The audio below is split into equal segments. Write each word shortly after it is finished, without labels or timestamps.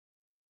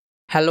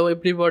Hello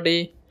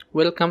everybody,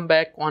 welcome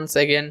back once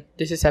again.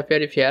 This is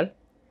Arif here.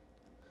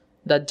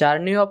 The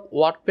Journey of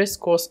WordPress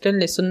course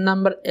lesson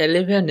number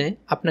 11 এ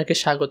আপনাকে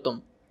স্বাগতম।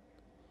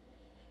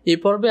 এই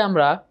পর্বে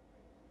আমরা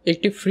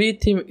একটি ফ্রি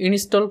থিম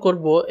ইনস্টল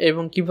করব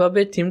এবং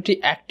কিভাবে থিমটি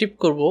অ্যাক্টিভ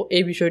করব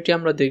এই বিষয়টি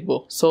আমরা দেখব।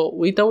 So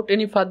without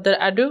any further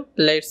ado,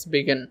 let's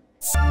begin.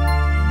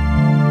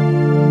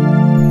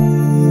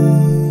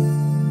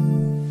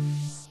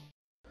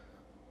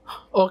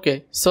 Okay,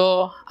 so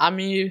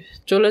আমি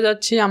চলে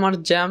যাচ্ছি আমার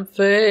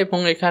জ্যাম্পে এবং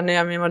এখানে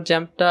আমি আমার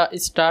জ্যাম্পটা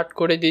স্টার্ট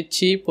করে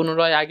দিচ্ছি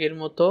পুনরায় আগের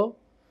মতো।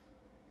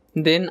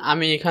 দেন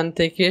আমি এখান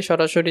থেকে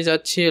সরাসরি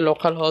যাচ্ছি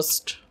লোকাল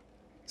হোস্ট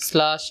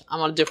স্ল্যাশ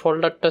আমার যে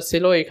ফোল্ডারটা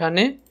ছিল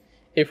এখানে,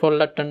 এই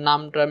ফোল্ডারটার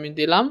নামটা আমি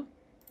দিলাম,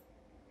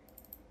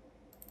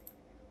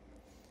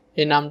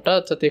 এই নামটা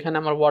অর্থাৎ এখানে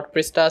আমার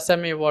ওয়ার্ডপ্রেসটা আছে,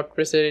 আমি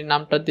ওয়ার্ডপ্রেসের এই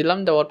নামটা দিলাম।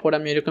 দেওয়ার পর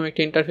আমি এরকম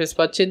একটা ইন্টারফেস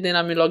পাচ্ছি। দেন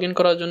আমি লগ ইন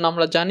করার জন্য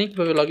আমরা জানি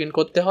কীভাবে লগ ইন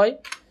করতে হয়।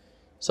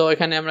 সো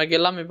এখানে আমরা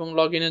গেলাম এবং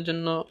লগ ইনের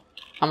জন্য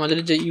আমাদের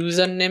যে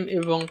ইউজার নেম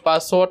এবং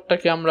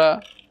পাসওয়ার্ডটাকে আমরা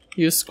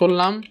ইউজ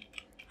করলাম।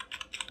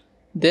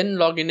 দেন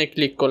লগ ইনে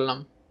ক্লিক করলাম।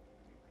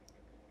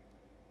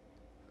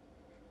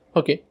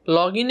 ওকে,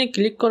 লগ ইনে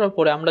ক্লিক করার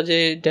পরে আমরা যে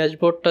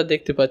ড্যাশবোর্ডটা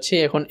দেখতে পাচ্ছি,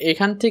 এখন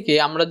এখান থেকে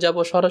আমরা যাব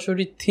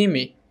সরাসরি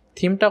থিমে।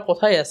 থিমটা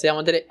কোথায় আছে?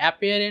 আমাদের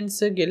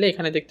অ্যাপিয়ারেন্সে গেলে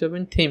এখানে দেখতে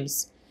পাবেন থিমস,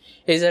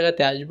 এই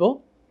জায়গাতে আসবো।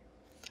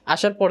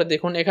 আসার পরে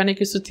দেখুন এখানে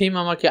কিছু থিম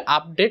আমাকে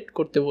আপডেট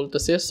করতে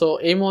বলতেছে। সো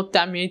এই মুহূর্তে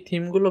আমি এই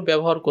থিমগুলো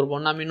ব্যবহার করব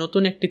না, আমি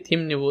নতুন একটি থিম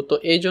নেব। তো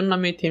এই জন্য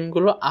আমি এই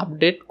থিমগুলো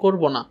আপডেট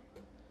করব না।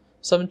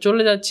 সো আমি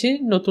চলে যাচ্ছি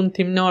নতুন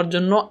থিম নেওয়ার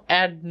জন্য,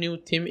 অ্যাড নিউ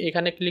থিম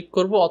এখানে ক্লিক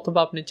করব, অথবা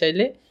আপনি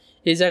চাইলে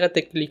এই জায়গাতে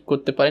ক্লিক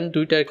করতে পারেন,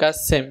 দুইটার কাজ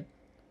সেম।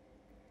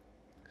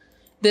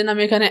 দেন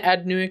আমি এখানে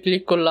অ্যাড নিউ এ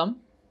ক্লিক করলাম।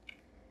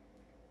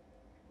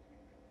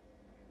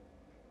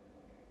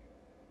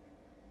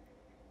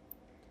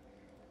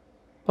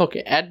 ওকে,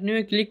 অ্যাড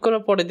নিউয়ে ক্লিক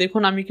করার পরে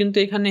দেখুন আমি কিন্তু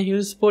এখানে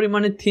হিউজ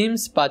পরিমাণে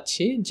থিমস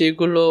পাচ্ছি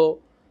যেগুলো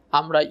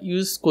আমরা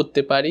ইউজ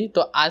করতে পারি।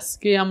 তো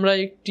আজকে আমরা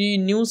একটি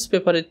নিউজ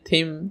পেপারের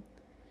থিম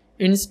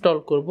ইনস্টল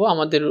করব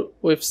আমাদের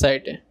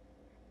ওয়েবসাইটে,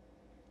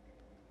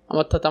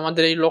 অর্থাৎ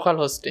আমাদের এই লোকাল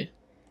হোস্টে।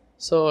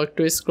 সো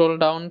একটু স্ক্রল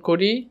ডাউন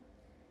করি।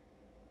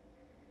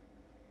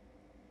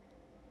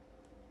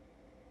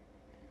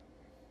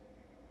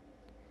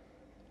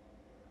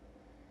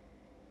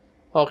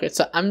 ওকে,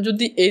 সো আমি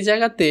যদি এই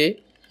জায়গাতে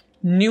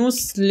নিউজ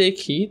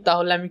লিখি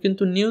তাহলে আমি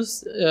কিন্তু নিউজ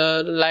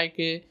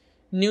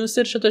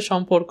নিউজের সাথে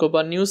সম্পর্ক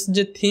বা নিউজ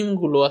যে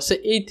থিমগুলো আছে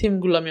এই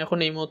থিমগুলো আমি এখন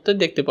এই মুহূর্তে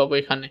দেখতে পাবো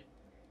এখানে।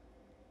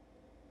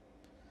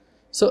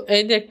 সো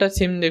এই যে একটা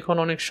থিম দেখুন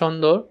অনেক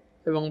সুন্দর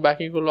এবং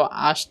বাকিগুলো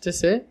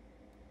আসতেছে,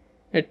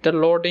 এটা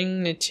লোডিং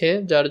নিচ্ছে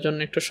যার জন্য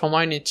একটু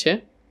সময় নিচ্ছে।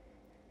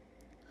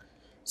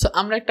 সো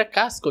আমরা একটা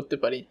কাজ করতে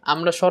পারি,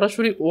 আমরা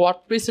সরাসরি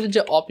ওয়ার্ডপ্রেসের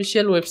যে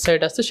অফিসিয়াল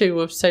ওয়েবসাইট আছে সেই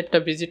ওয়েবসাইটটা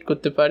ভিজিট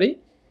করতে পারি।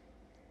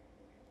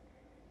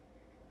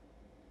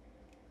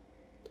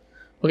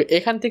 ওকে,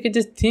 এখান থেকে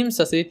যে থিমস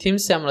আছে এই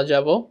থিমসে আমরা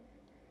যাব।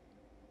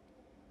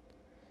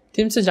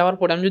 থিমসে যাওয়ার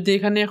পরে আমি যদি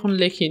এখানে এখন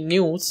লিখি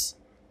নিউজ,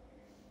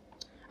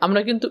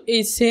 আমরা কিন্তু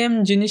এই সেম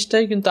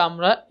জিনিসটাই কিন্তু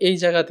আমরা এই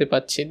জায়গাতে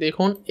পাচ্ছি।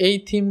 দেখুন এই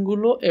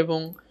থিমগুলো এবং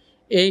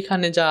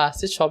এইখানে যা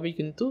আছে সবই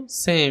কিন্তু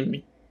সেমই।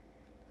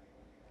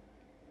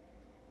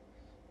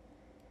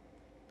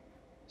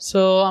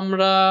 সো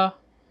আমরা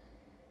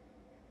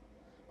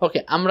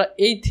আমরা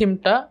এই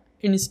থিমটা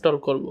ইনস্টল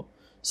করব।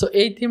 সো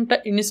এই থিমটা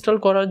ইনস্টল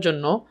করার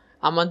জন্য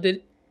আমাদের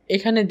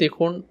এখানে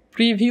দেখুন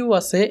প্রিভিউ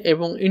আছে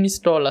এবং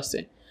ইনস্টল আছে।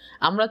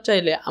 আমরা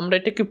চাইলে আমরা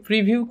এটাকে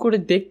প্রিভিউ করে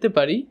দেখতে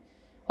পারি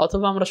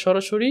অথবা আমরা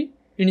সরাসরি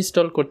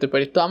ইনস্টল করতে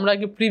পারি। তো আমরা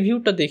আগে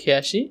প্রিভিউটা দেখে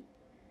আসি,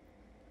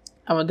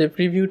 আমাদের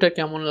প্রিভিউটা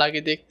কেমন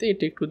লাগে দেখতে,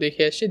 এটা একটু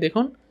দেখে আসি।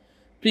 দেখুন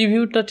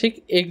প্রিভিউটা ঠিক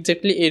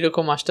এক্স্যাক্টলি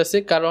এরকম আসতেছে।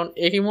 কারণ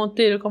এই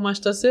মধ্যে এরকম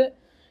আসতেছে,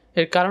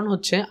 এর কারণ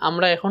হচ্ছে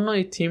আমরা এখনও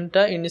এই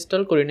থিমটা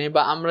ইনস্টল করি নাই,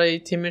 বা আমরা এই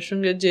থিমের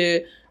সঙ্গে যে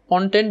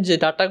কন্টেন্ট যে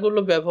ডাটাগুলো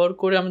ব্যবহার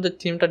করে আমাদের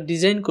থিমটা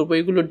ডিজাইন করবো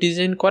এগুলো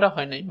ডিজাইন করা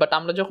হয় নাই। বাট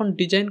আমরা যখন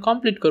ডিজাইন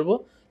কমপ্লিট করব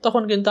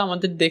তখন কিন্তু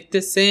আমাদের দেখতে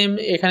সেম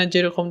এখানে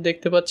যেরকম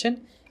দেখতে পাচ্ছেন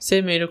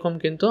সেম এরকম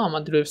কিন্তু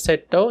আমাদের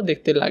ওয়েবসাইটটাও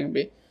দেখতে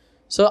লাগবে।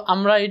 সো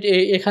আমরা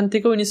এখান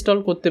থেকেও ইনস্টল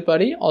করতে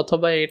পারি,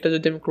 অথবা এটা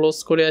যদি আমি ক্লোজ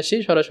করে আসি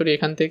সরাসরি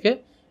এখান থেকে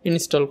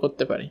ইনস্টল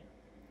করতে পারি।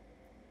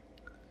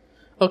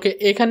 ওকে,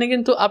 এখানে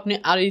কিন্তু আপনি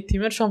আর এই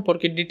থিমের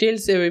সম্পর্কে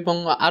ডিটেলস এবং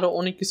আরও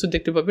অনেক কিছু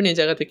দেখতে পাবেন এই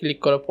জায়গাতে ক্লিক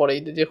করার পরেই।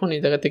 দেখুন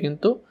এই জায়গাতে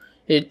কিন্তু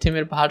এই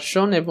থিমের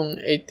ভার্সন এবং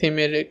এই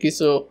থিমের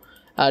কিছু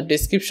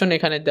ডেসক্রিপশন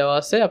এখানে দেওয়া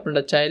আছে,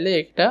 আপনারা চাইলে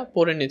এটা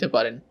পড়ে নিতে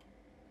পারেন।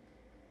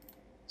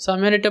 সো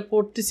আমি আর এটা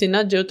পড়তেছি না,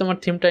 যেহেতু আমার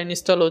থিমটা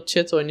ইনস্টল হচ্ছে,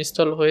 তো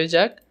ইনস্টল হয়ে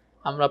যাক।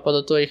 আমরা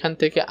আপাতত এখান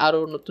থেকে আরও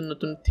নতুন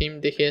নতুন থিম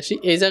দেখে আসি।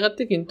 এই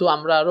জায়গাতে কিন্তু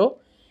আমরা আরও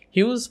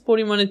হিউজ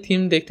পরিমাণে থিম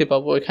দেখতে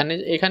পাবো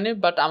এখানে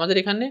বাট আমাদের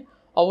এখানে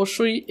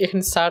অবশ্যই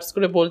এখানে সার্চ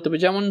করে বলতে হবে।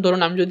 যেমন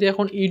ধরুন আমি যদি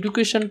এখন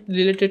এডুকেশন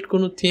রিলেটেড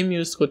কোনো থিম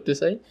ইউজ করতে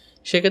চাই,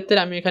 সেক্ষেত্রে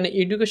আমি এখানে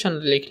এডুকেশন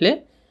লিখলে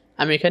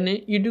আমি এখানে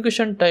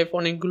এডুকেশন টাইপ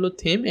অনেকগুলো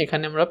থিম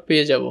এখানে আমরা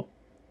পেয়ে যাব।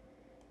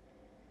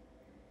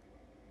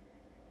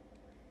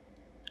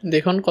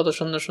 দেখুন কত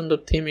সুন্দর সুন্দর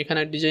থিম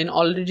এখানে ডিজাইন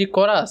অলরেডি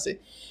করা আছে।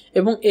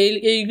 এবং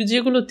এই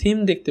যেগুলো থিম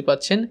দেখতে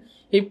পাচ্ছেন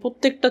এই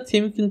প্রত্যেকটা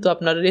থিম কিন্তু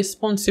আপনার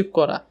রেসপন্সিভ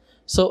করা।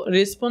 সো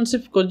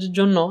রেসপন্সিভ করার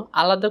জন্য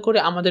আলাদা করে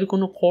আমাদের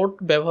কোনো কোড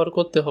ব্যবহার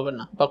করতে হবে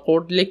না বা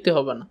কোড লিখতে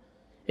হবে না।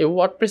 এই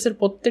ওয়ার্ডপ্রেসের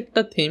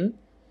প্রত্যেকটা থিম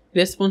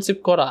রেসপন্সিভ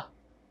করা।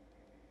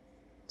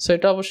 সো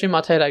এটা অবশ্যই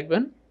মাথায়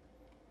রাখবেন।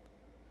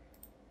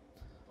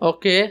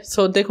 ওকে,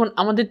 সো দেখুন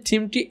আমাদের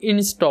থিমটি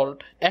ইনস্টলড।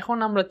 এখন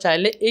আমরা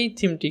চাইলে এই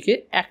থিমটিকে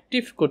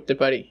অ্যাক্টিভ করতে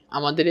পারি।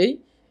 আমাদের এই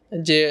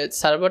যে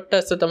সার্ভারটা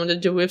আছে, তো আমাদের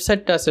যে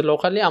ওয়েবসাইটটা আছে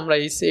লোকালি, আমরা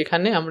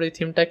এখানে আমরা এই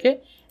থিমটাকে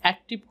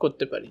অ্যাক্টিভ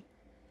করতে পারি।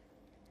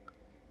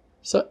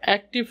 সো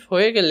অ্যাক্টিভ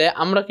হয়ে গেলে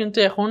আমরা কিন্তু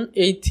এখন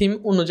এই থিম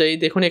অনুযায়ী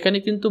দেখুন এখানে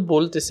কিন্তু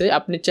বলতেছে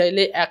আপনি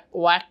চাইলে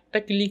একটা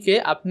ক্লিকে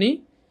আপনি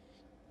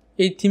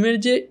এই থিমের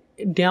যে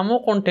ডেমো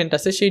কন্টেন্ট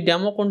আছে সেই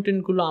ডেমো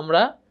কন্টেন্টগুলো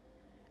আমরা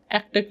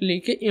একটা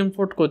ক্লিকে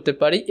ইম্পোর্ট করতে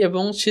পারি।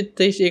 এবং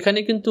এখানে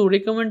কিন্তু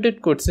রেকমেন্ডেড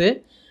করছে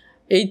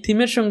এই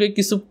থিমের সঙ্গে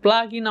কিছু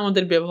প্লাগ ইন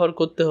আমাদের ব্যবহার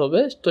করতে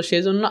হবে। তো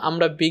সেজন্য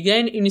আমরা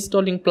বিগাইন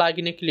ইনস্টলিং প্লাগ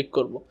ইনে ক্লিক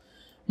করব।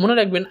 মনে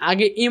রাখবেন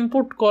আগে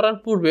ইম্পোর্ট করার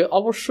পূর্বে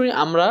অবশ্যই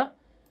আমরা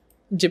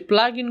যে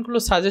প্লাগ ইনগুলো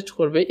সাজেস্ট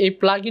করবে এই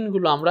প্লাগ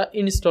ইনগুলো আমরা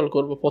ইনস্টল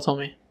করব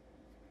প্রথমে।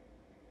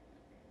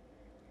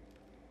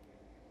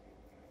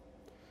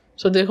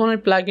 সো দেখুন এই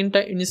প্লাগ ইনটা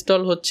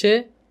ইনস্টল হচ্ছে।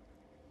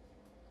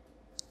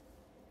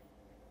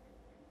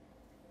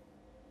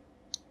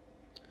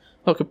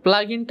 ওকে,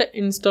 প্লাগ ইনটা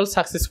ইনস্টল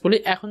সাকসেসফুলি।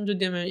 এখন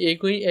যদি আমি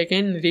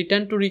again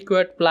return to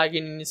required plug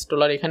in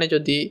installer এখানে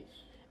যদি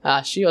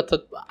আসি,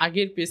 অর্থাৎ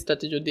আগের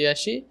পেজটাতে যদি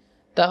আসি,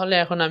 তাহলে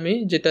এখন আমি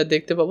যেটা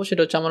দেখতে পাবো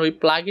সেটা হচ্ছে আমার ওই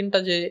প্লাগ ইনটা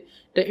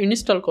যেটা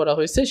ইনস্টল করা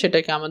হয়েছে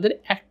সেটাকে আমাদের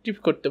অ্যাক্টিভ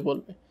করতে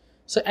বলবে।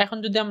 সো এখন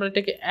যদি আমরা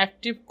এটাকে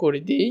অ্যাক্টিভ করে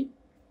দিই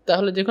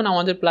তাহলে দেখুন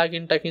আমাদের প্লাগ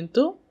ইনটা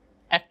কিন্তু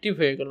অ্যাক্টিভ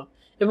হয়ে গেল।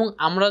 এবং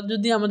আমরা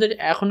যদি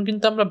এখন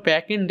কিন্তু আমরা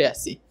ব্যাক এন্ডে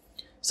আসি।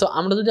 সো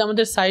আমরা যদি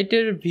আমাদের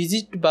সাইটের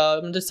ভিজিট বা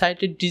আমাদের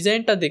সাইটের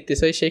ডিজাইনটা দেখতে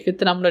চাই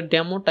সেক্ষেত্রে আমরা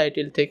ডেমো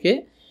টাইটেল থেকে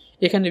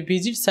এখানে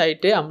ভিজিট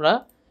সাইটে আমরা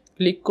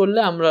ক্লিক করলে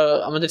আমরা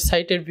আমাদের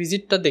সাইটের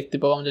ভিজিটটা দেখতে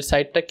পাবো, আমাদের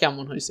সাইটটা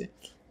কেমন হয়েছে।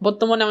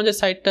 বর্তমানে আমাদের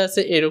সাইটটা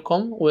আছে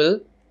এরকম,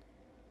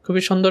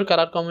 খুবই সুন্দর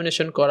কালার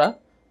কম্বিনেশন করা।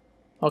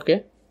 ওকে,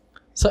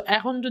 সো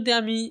এখন যদি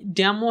আমি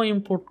ডেমো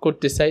ইম্পোর্ট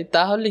করতে চাই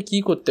তাহলে কি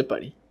করতে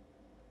পারি?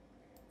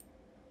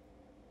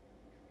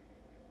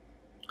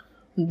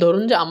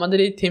 ধরুন যে আমাদের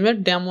এই থিমের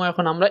ডেমো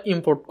এখন আমরা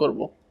ইম্পোর্ট করব।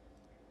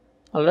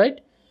 অলরাইট,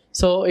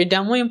 সো এই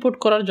ডেমো ইম্পোর্ট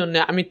করার জন্য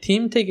আমি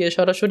থিম থেকে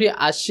সরাসরি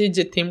আসি,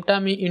 যে থিমটা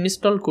আমি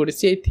ইনস্টল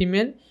করেছি এই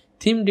থিমের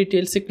থিম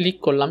ডিটেলসে ক্লিক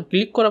করলাম।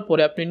 ক্লিক করার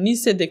পরে আপনি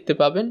নিচে দেখতে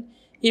পাবেন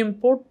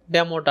ইম্পোর্ট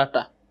ডেমো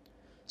ডাটা।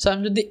 সো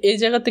আমি যদি এই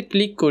জায়গাতে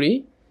ক্লিক করি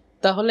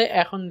তাহলে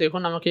এখন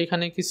দেখুন আমাকে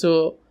এখানে কিছু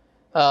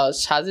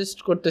সাজেস্ট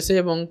করতেছে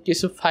এবং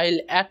কিছু ফাইল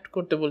অ্যাড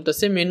করতে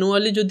বলতেছে।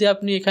 ম্যানুয়ালি যদি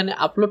আপনি এখানে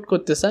আপলোড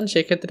করতে চান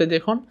সেক্ষেত্রে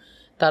দেখুন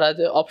তারা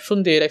যে অপশন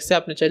দিয়ে রাখছে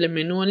আপনি চাইলে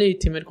ম্যানুয়ালি এই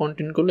থিমের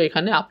কন্টেন্টগুলো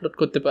এখানে আপলোড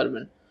করতে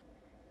পারবেন।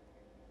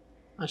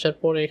 আসার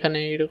পরে এখানে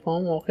এরকম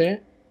ওকে,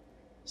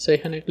 সো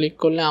এখানে ক্লিক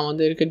করলে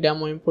আমাদেরকে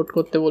ডেমো ইম্পোর্ট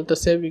করতে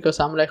বলতেছে বিকজ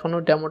আমরা এখনও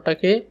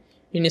ডেমোটাকে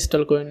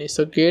ইনস্টল করিনি।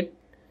 সো গেট,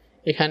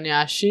 এখানে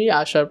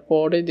আসার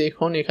পরে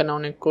দেখুন এখানে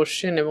অনেক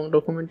কোশ্চেন এবং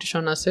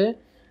ডকুমেন্টেশন আছে।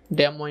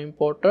 ডেমো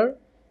ইম্পোর্টার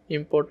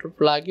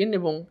প্লাগ ইন,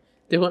 এবং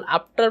দেখুন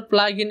after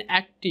plug in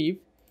active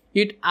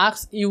it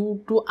asks you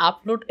two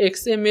upload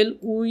XML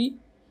we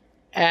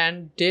and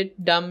date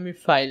ডাম্মি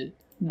file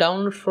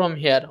download from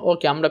here.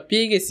 ওকে, আমরা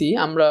পেয়ে গেছি,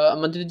 আমরা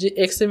আমাদের যে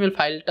XML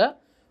ফাইলটা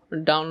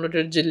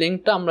ডাউনলোডের যে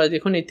লিঙ্কটা আমরা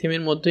দেখুন এই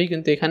থিমের মধ্যেই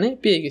কিন্তু এখানে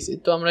পেয়ে গেছি।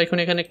 তো আমরা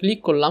এখানে ক্লিক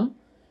করলাম।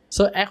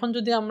 সো এখন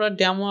যদি আমরা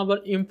ডেমো আবার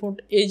ইম্পোর্ট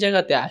এই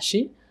জায়গাতে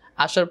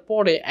আসার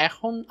পরে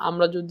এখন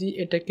আমরা যদি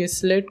এটাকে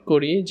সিলেক্ট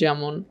করি,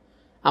 যেমন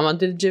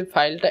আমাদের যে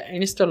ফাইলটা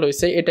ইনস্টল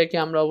হয়েছে এটাকে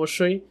আমরা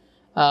অবশ্যই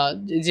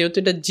যেহেতু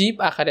এটা জিপ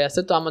আকারে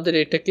আছে তো আমাদের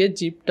এটাকে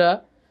জিপটা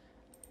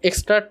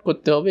এক্সট্রাক্ট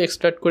করতে হবে,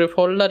 এক্সট্রাক্ট করে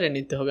ফোল্ডারে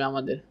নিতে হবে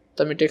আমাদের। তো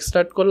আমি এটা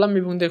এক্সট্রাক্ট করলাম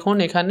এবং দেখুন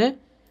এখানে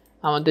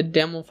আমাদের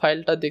ডেমো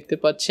ফাইলটা দেখতে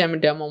পাচ্ছি। আমি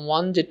ডেমো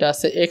 1 যেটা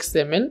আছে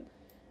XML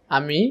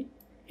আমি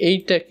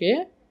এইটাকে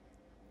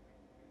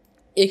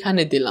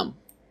এখানে দিলাম।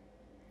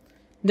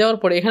 দেওয়ার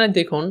পরে এখানে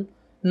দেখুন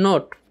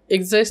note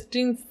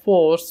existing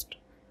post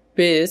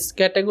page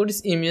categories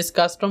image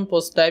custom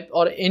post type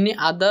or any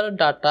other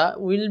data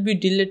will be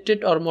deleted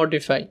or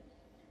modify.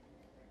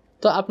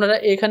 তো আপনারা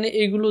এখানে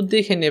এগুলো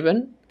দেখে নেবেন।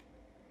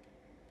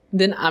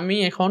 দেন আমি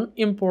এখন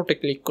ইম্পোর্টে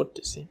ক্লিক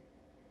করতেছি।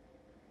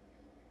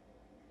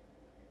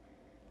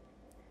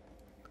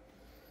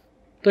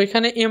 তো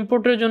এখানে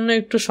ইম্পোর্টের জন্য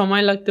একটু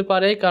সময় লাগতে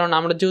পারে কারণ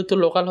আমরা যেহেতু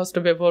লোকাল হোস্ট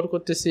ব্যবহার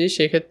করতেছি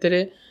সেক্ষেত্রে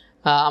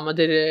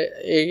আমাদের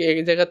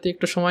এই জায়গাতে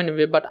একটু সময়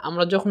নেবে। বাট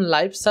আমরা যখন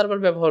লাইভ সার্ভার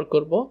ব্যবহার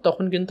করব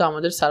তখন কিন্তু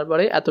আমাদের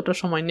সার্ভারে এতটা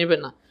সময় নেবে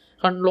না,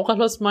 কারণ লোকাল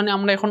হোস্ট মানে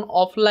আমরা এখন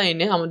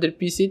অফলাইনে আমাদের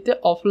পিসিতে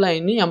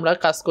অফলাইনেই আমরা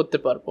কাজ করতে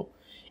পারবো।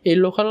 এই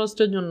লোকাল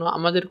হোস্টের জন্য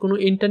আমাদের কোনো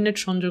ইন্টারনেট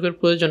সংযোগের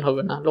প্রয়োজন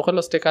হবে না লোকাল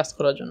হোস্টে কাজ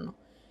করার জন্য।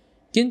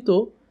 কিন্তু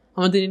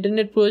আমাদের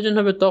ইন্টারনেট প্রয়োজন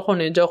হবে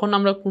তখনই যখন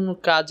আমরা কোনো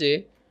কাজে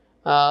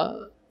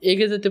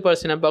এগিয়ে যেতে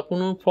পারছি না বা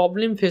কোনো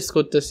প্রবলেম ফেস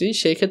করতেছি,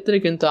 সেই ক্ষেত্রে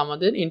কিন্তু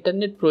আমাদের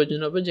ইন্টারনেট প্রয়োজন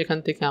হবে যেখান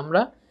থেকে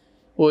আমরা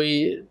ওই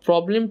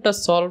প্রবলেমটা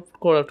সলভ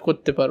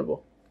করতে পারবো।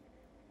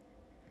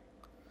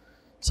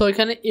 সো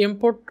এখানে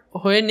ইম্পোর্ট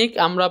হয়ে নিক,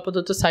 আমরা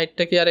আপাতত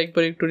সাইটটাকে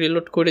আরেকবার একটু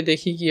রিলোড করে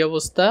দেখি কি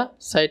অবস্থা।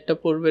 সাইটটা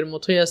পূর্বের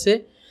মতোই আছে।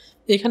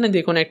 এখানে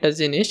দেখুন একটা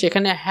জিনিস,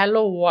 এখানে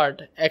হ্যালো ওয়ার্ল্ড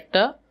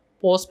একটা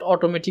পোস্ট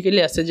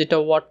অটোমেটিক্যালি আছে, যেটা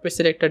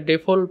ওয়ার্ডপ্রেসের একটা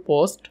ডিফল্ট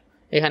পোস্ট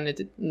এখানে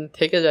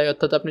থেকে যায়।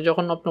 অর্থাৎ আপনি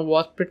যখন আপনার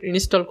ওয়ার্ডপ্রেস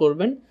ইনস্টল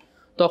করবেন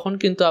তখন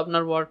কিন্তু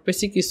আপনার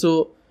ওয়ার্ডপ্রেসে কিছু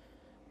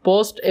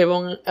পোস্ট এবং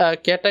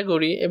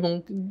ক্যাটাগরি এবং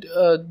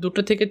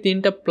 2 থেকে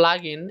 3টা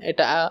প্লাগইন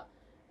এটা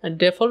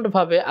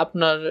ডিফল্টভাবে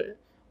আপনার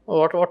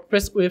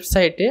ওয়ার্ডপ্রেস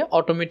ওয়েবসাইটে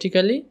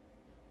অটোমেটিক্যালি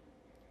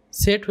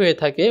সেট হয়ে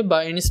থাকে বা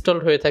ইনস্টল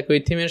হয়ে থাকে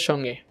ওই থিমের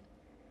সঙ্গে।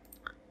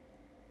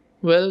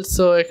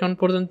 সো এখন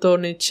পর্যন্ত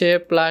নিচ্ছে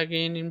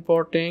প্লাগইন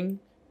ইম্পোর্টিং,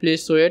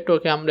 প্লিজ ওয়েট।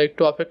 ওকে, আমরা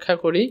একটু অপেক্ষা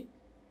করি।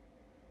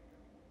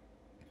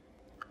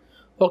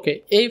 ওকে,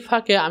 এই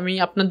ফাঁকে আমি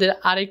আপনাদের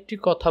আরেকটি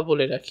কথা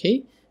বলে রাখি,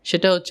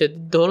 সেটা হচ্ছে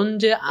ধরুন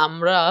যে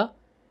আমরা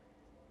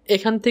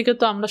এখান থেকে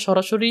তো আমরা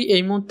সরাসরি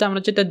এই মুহূর্তে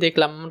আমরা যেটা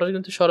দেখলাম, আমরা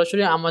কিন্তু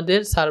সরাসরি আমাদের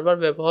সার্ভার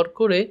ব্যবহার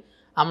করে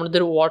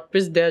আমাদের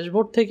ওয়ার্ডপ্রেস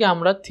ড্যাশবোর্ড থেকে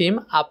আমরা থিম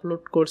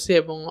আপলোড করছি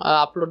এবং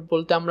আপলোড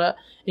বলতে আমরা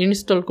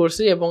ইনস্টল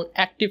করছি এবং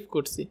অ্যাক্টিভ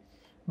করছি,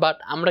 বাট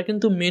আমরা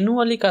কিন্তু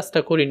ম্যানুয়ালি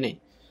কাজটা করি নাই।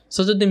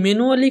 সো যদি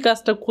ম্যানুয়ালি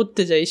কাজটা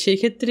করতে যাই সেই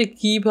ক্ষেত্রে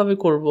কীভাবে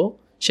করব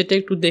সেটা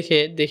একটু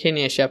দেখে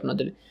নিয়ে আসি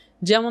আপনাদের।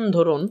 যেমন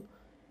ধরুন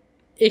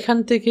এখান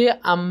থেকে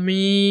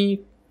আমি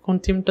কোন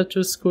থিমটা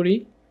চুজ করি,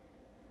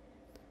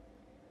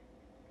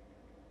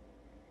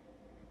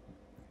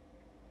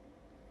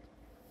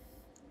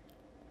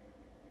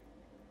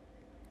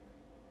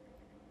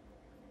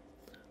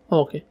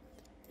 ওকে,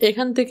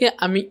 এখান থেকে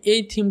আমি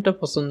এই থিমটা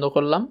পছন্দ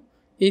করলাম।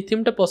 এই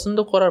থিমটা পছন্দ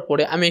করার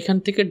পরে আমি এখান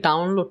থেকে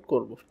ডাউনলোড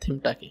করব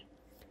থিমটাকে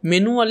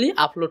ম্যানুয়ালি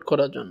আপলোড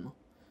করার জন্য।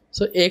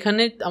 সো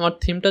এখানে আমার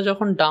থিমটা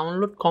যখন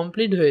ডাউনলোড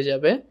কমপ্লিট হয়ে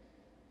যাবে,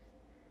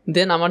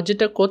 দেন আমার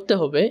যেটা করতে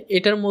হবে,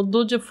 এটার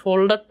মধ্যেও যে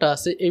ফোল্ডারটা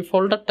আছে এই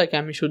ফোল্ডারটাকে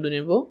আমি শুধু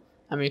নেব।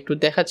 আমি একটু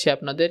দেখাচ্ছি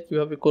আপনাদের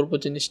কিভাবে করব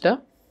জিনিসটা।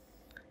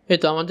 এই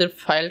তো আমাদের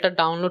ফাইলটা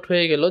ডাউনলোড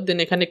হয়ে গেল। দেন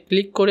এখানে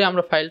ক্লিক করে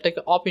আমরা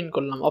ফাইলটাকে ওপেন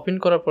করলাম। ওপেন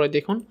করার পরে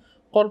দেখুন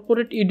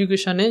কর্পোরেট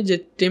এডুকেশনে যে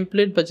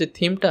টেমপ্লেট বা যে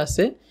থিমটা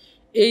আছে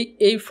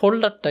এই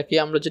ফোল্ডারটাকে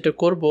আমরা যেটা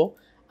করব,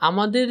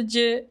 আমাদের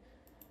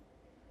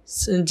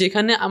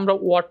যেখানে আমরা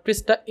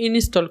ওয়ার্ডপ্রেসটা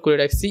ইনস্টল করে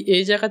রাখছি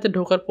এই জায়গাতে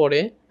ঢোকার পরে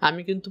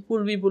আমি কিন্তু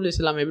পূর্বেই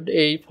বলেছিলাম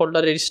এই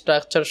ফোল্ডারের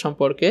স্ট্রাকচার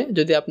সম্পর্কে।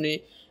 যদি আপনি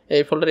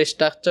এই ফোল্ডারের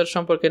স্ট্রাকচার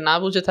সম্পর্কে না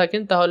বুঝে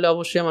থাকেন তাহলে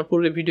অবশ্যই আমার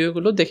পূর্বের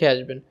ভিডিওগুলো দেখে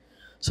আসবেন।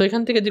 সো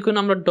এখান থেকে দেখুন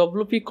আমরা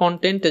ডব্লিউপি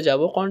কন্টেন্টে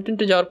যাব।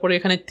 কন্টেন্টে যাওয়ার পরে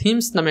এখানে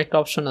থিমস নামে একটা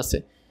অপশন আছে,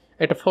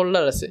 একটা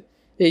ফোল্ডার আছে।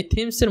 এই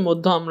থিমসের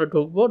মধ্যে আমরা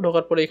ঢুকবো।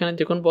 ঢোকার পরে এখানে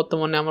দেখুন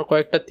বর্তমানে আমার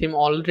কয়েকটা থিম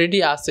অলরেডি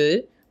আছে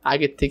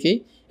আগের থেকেই।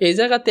 এই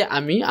জায়গাতে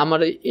আমি আমার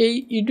এই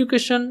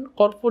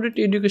কর্পোরেট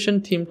এডুকেশন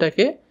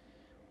থিমটাকে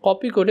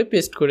কপি করে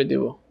পেস্ট করে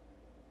দেব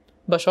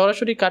বা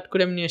সরাসরি কাট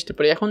করে আমি নিয়ে আসতে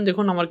পারি। এখন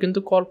দেখুন আমার কিন্তু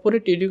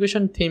কর্পোরেট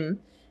এডুকেশন থিম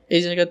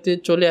এই জায়গাতে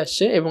চলে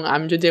আসছে এবং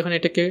আমি যদি এখন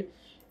এটাকে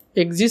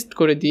এক্সিস্ট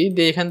করে দিই,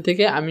 এখান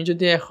থেকে আমি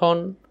যদি এখন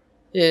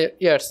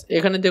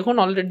এখানে দেখুন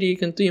অলরেডি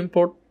কিন্তু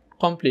ইম্পোর্ট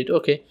কমপ্লিট।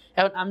 ওকে,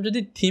 এখন আমি যদি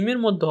থিমের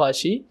মধ্যে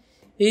আসি,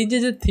 এই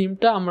যে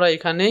থিমটা আমরা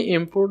এখানে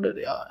ইম্পোর্ট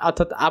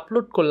অর্থাৎ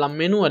আপলোড করলাম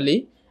ম্যানুয়ালি,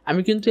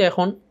 আমি কিন্তু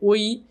এখন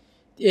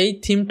এই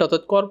থিমটা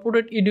অর্থাৎ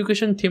কর্পোরেট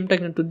এডুকেশন থিমটা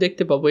কিন্তু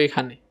দেখতে পাবো।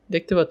 এখানে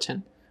দেখতে পাচ্ছেন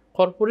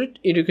কর্পোরেট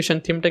এডুকেশন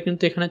থিমটা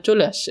কিন্তু এখানে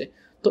চলে আসছে।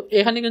 তো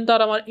এখানে কিন্তু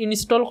আর আমার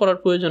ইনস্টল করার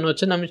প্রয়োজন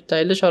হচ্ছে না, আমি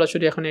চাইলে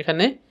সরাসরি এখন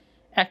এখানে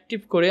অ্যাক্টিভ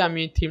করে আমি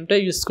এই থিমটা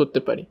ইউজ করতে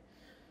পারি।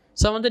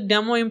 সো আমাদের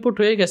ডেমো ইম্পোর্ট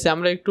হয়ে গেছে।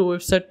 আমরা একটু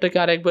ওয়েবসাইটটাকে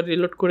আরেকবার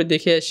রিলোড করে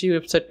দেখে আসি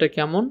ওয়েবসাইটটা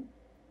কেমন।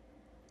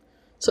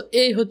 সো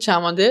এই হচ্ছে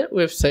আমাদের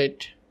ওয়েবসাইট।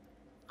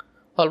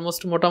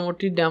 অলমোস্ট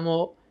মোটামুটি ডেমো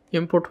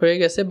ইম্পোর্ট হয়ে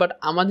গেছে, বাট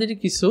আমাদের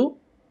কিছু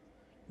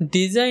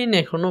ডিজাইন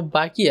এখনও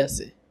বাকি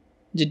আছে,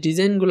 যে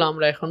ডিজাইনগুলো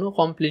আমরা এখনও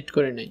কমপ্লিট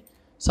করে নাই।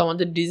 সো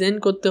আমাদের ডিজাইন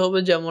করতে হবে।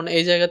 যেমন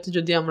এই জায়গাতে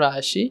যদি আমরা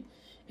আসি,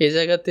 এই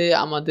জায়গাতে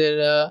আমাদের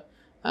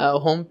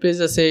হোম পেজ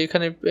আছে,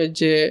 এখানে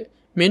যে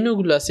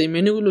মেনুগুলো আছে এই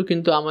মেনুগুলো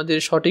কিন্তু আমাদের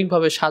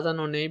সঠিকভাবে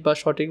সাজানো নেই বা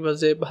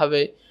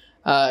সঠিকভাবে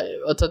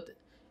অর্থাৎ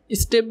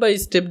স্টেপ বাই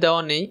স্টেপ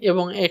দেওয়া নেই।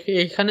 এবং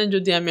এখানে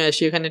যদি আমি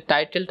আসি, এখানে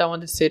টাইটেলটা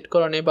আমাদের সেট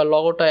করা নেই বা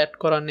লগোটা অ্যাড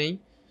করা নেই।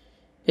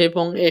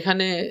 এবং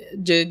এখানে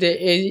যে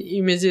এই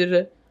ইমেজের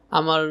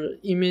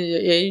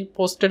এই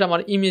পোস্টের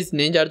আমার ইমেজ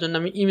নেই, যার জন্য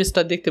আমি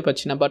ইমেজটা দেখতে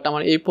পাচ্ছি না। বাট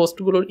আমার এই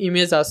পোস্টগুলোর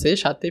ইমেজ আছে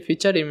সাথে,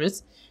 ফিচার ইমেজ,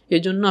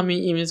 এই জন্য আমি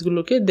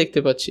ইমেজগুলোকে দেখতে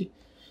পাচ্ছি।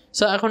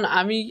 সো এখন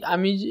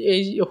আমি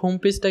এই হোম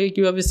পেজটাকে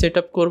কীভাবে সেট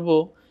আপ করবো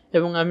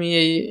এবং আমি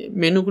এই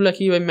মেনুগুলো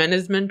কীভাবে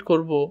ম্যানেজমেন্ট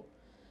করব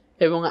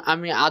এবং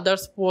আমি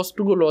আদার্স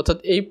পোস্টগুলো অর্থাৎ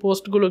এই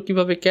পোস্টগুলো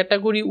কীভাবে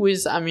ক্যাটাগরি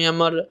ওয়াইজ আমি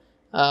আমার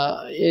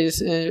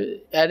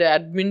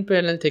অ্যাডমিন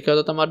প্যানেল থেকে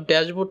অর্থাৎ আমার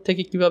ড্যাশবোর্ড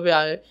থেকে কীভাবে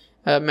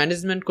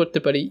ম্যানেজমেন্ট করতে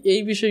পারি,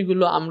 এই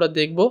বিষয়গুলো আমরা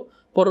দেখব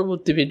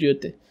পরবর্তী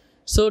ভিডিওতে।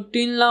 So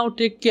till now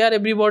take care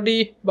everybody,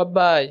 bye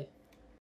bye.